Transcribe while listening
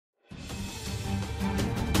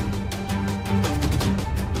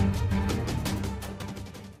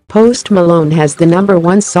Post Malone has the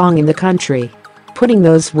 #1 song in the country. Putting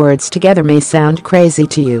those words together may sound crazy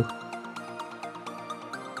to you.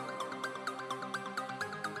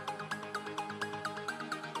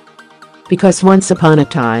 Because once upon a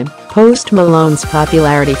time, Post Malone's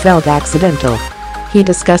popularity felt accidental. He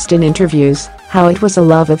discussed in interviews how it was a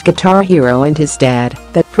love of Guitar Hero and his dad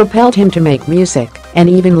that propelled him to make music, and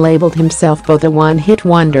even labeled himself both a one-hit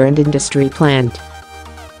wonder and industry plant.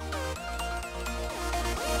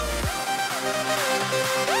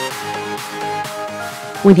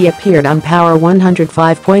 When he appeared on Power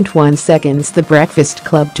 105.1 Seconds The Breakfast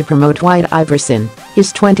Club to promote White Iverson,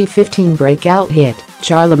 his 2015 breakout hit,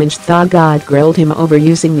 Charlamange Tha God grilled him over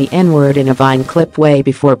using the N-word in a Vine clip way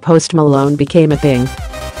before Post Malone became a thing.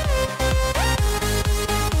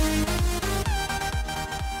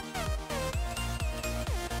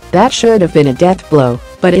 That should have been a death blow,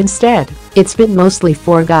 but instead, it's been mostly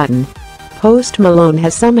forgotten. Post Malone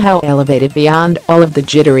has somehow elevated beyond all of the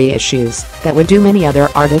jittery issues that would do many other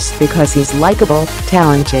artists because he's likable,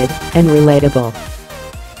 talented, and relatable.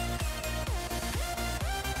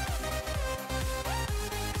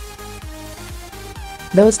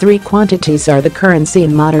 Those three quantities are the currency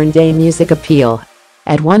in modern-day music appeal.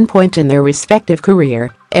 At one point in their respective career,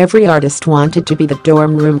 every artist wanted to be the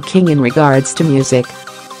dorm room king in regards to music.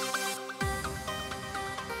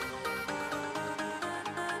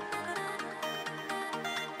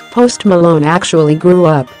 Post Malone actually grew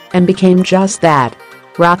up and became just that.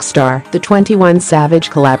 Rockstar, the 21 Savage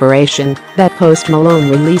collaboration that Post Malone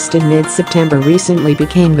released in mid-September recently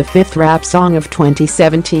became the 5th rap song of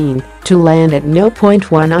 2017 to land at no.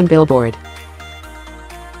 1 on Billboard.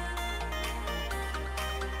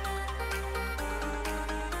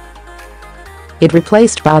 It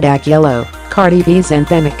replaced Bodak Yellow, Cardi B's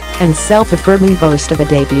anthemic and self-affirming boast of a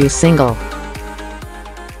debut single.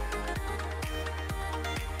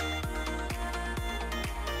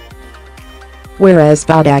 Whereas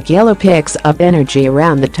Bodak Yellow picks up energy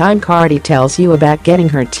around the time Cardi tells you about getting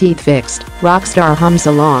her teeth fixed, Rockstar hums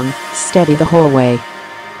along, steady the whole way.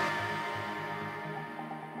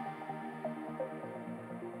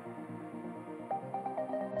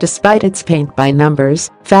 Despite its paint-by-numbers,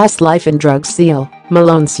 fast life and drug seal,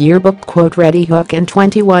 Malone's yearbook-quote-ready hook and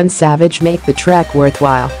 21 Savage make the track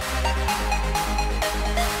worthwhile.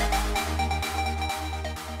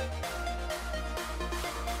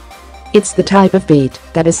 It's the type of beat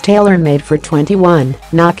that is tailor-made for 21,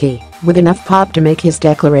 Naki, with enough pop to make his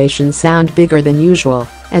declaration sound bigger than usual,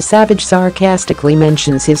 as Savage sarcastically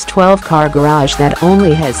mentions his 12-car garage that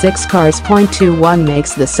only has 6 cars. 21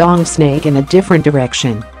 makes the song snake in a different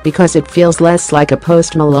direction, because it feels less like a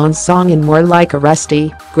Post Malone song and more like a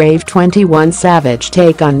rusty, grave 21 Savage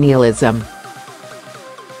take on nihilism.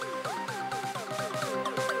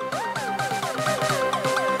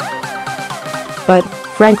 But,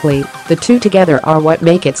 frankly, the two together are what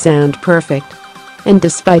make it sound perfect. And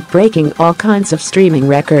despite breaking all kinds of streaming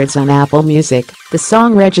records on Apple Music, the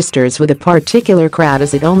song registers with a particular crowd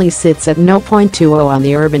as it only sits at no. 20 on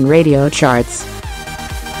the urban radio charts.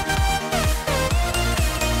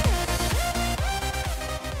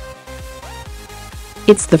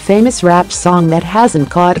 It's the famous rap song that hasn't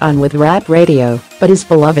caught on with rap radio, but is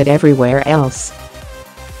beloved everywhere else.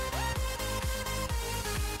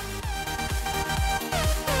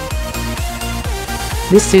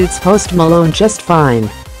 This suits Post Malone just fine.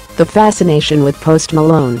 The fascination with Post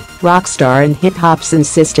Malone, Rockstar and hip-hop's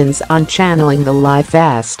insistence on channeling the live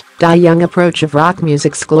fast, young approach of rock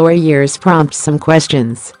music's glory years prompts some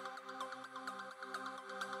questions.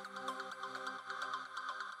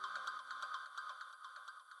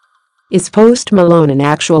 Is Post Malone an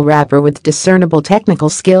actual rapper with discernible technical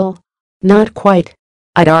skill? Not quite.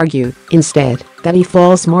 I'd argue, instead, that he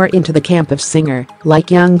falls more into the camp of singer,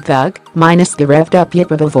 like Young Thug, minus the revved-up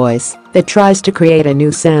yip of a voice that tries to create a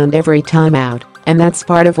new sound every time out, and that's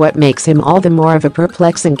part of what makes him all the more of a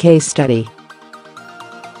perplexing case study.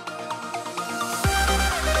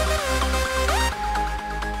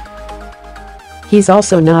 He's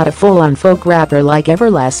also not a full-on folk rapper like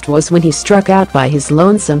Everlast was when he struck out by his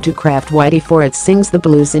lonesome to craft way.Despite Sings the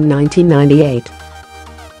Blues in 1998.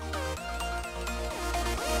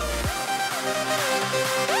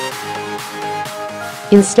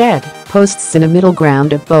 Instead, Post's in a middle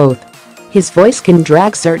ground of both. His voice can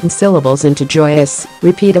drag certain syllables into joyous,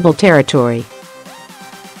 repeatable territory.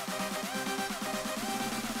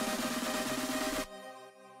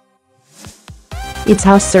 It's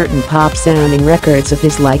how certain pop-sounding records of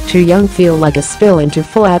his like Too Young feel like a spill into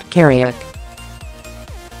full-out karaoke.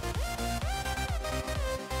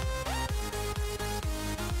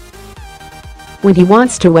 When he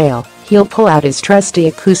wants to wail, he'll pull out his trusty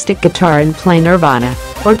acoustic guitar and play Nirvana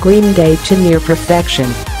or Green Day to near perfection.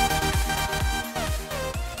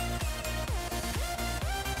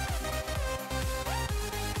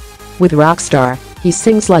 With Rockstar, he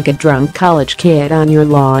sings like a drunk college kid on your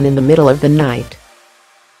lawn in the middle of the night.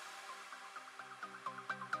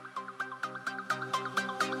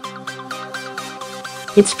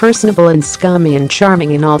 It's personable and scummy and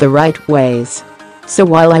charming in all the right ways. So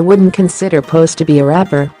while I wouldn't consider Post to be a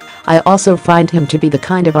rapper, I also find him to be the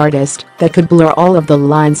kind of artist that could blur all of the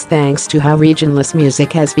lines thanks to how regionless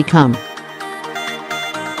music has become.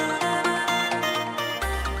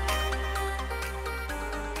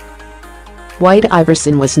 White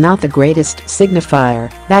Iverson was not the greatest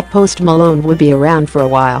signifier that Post Malone would be around for a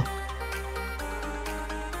while.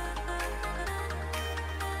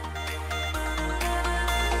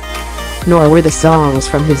 Nor were the songs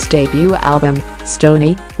from his debut album,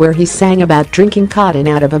 Stoney, where he sang about drinking cotton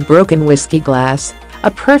out of a broken whiskey glass,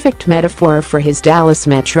 a perfect metaphor for his Dallas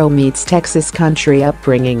Metro meets Texas country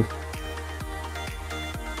upbringing.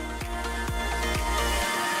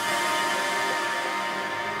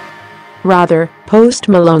 Rather, Post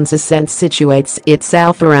Malone's Ascent situates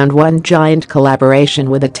itself around one giant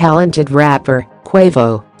collaboration with a talented rapper,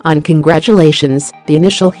 Quavo, on Congratulations, the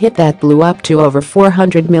initial hit that blew up to over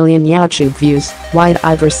 400 million YouTube views, White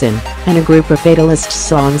Iverson, and a group of fatalist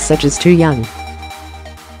songs such as Too Young.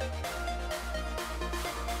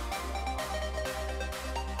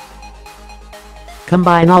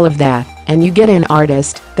 Combine all of that, and you get an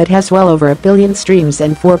artist that has well over 1 billion streams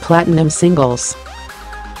and 4 platinum singles.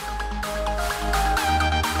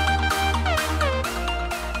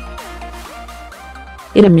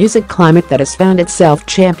 In a music climate that has found itself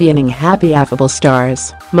championing happy affable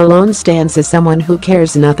stars, Malone stands as someone who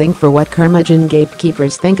cares nothing for what curmudgeon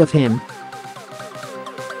gatekeepers think of him.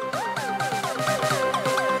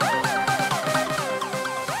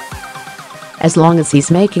 As long as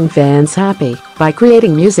he's making fans happy by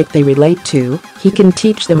creating music they relate to, he can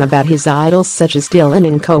teach them about his idols such as Dylan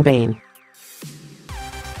and Cobain.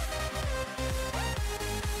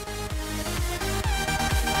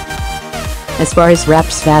 As far as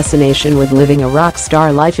rap's fascination with living a rock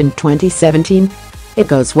star life in 2017, it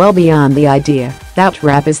goes well beyond the idea that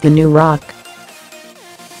rap is the new rock.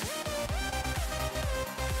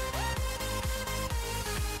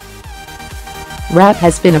 Rap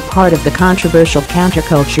has been a part of the controversial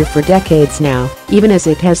counterculture for decades now, even as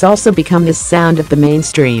it has also become the sound of the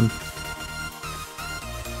mainstream.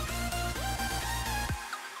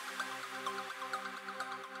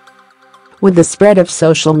 With the spread of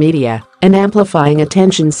social media and amplifying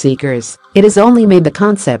attention seekers, it has only made the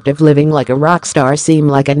concept of living like a rock star seem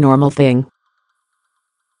like a normal thing.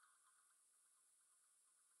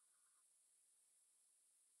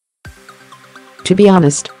 To be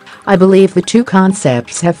honest, I believe the two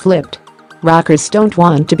concepts have flipped. Rockers don't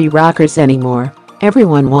want to be rockers anymore.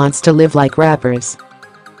 Everyone wants to live like rappers.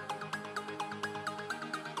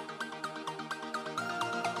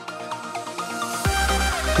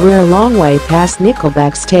 We're a long way past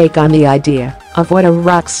Nickelback's take on the idea of what a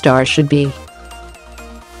rock star should be.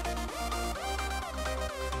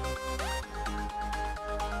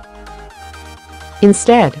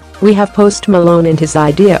 Instead, we have Post Malone and his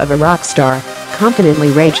idea of a rock star, confidently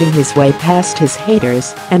raging his way past his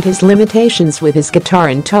haters and his limitations with his guitar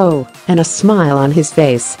in tow and a smile on his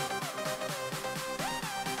face.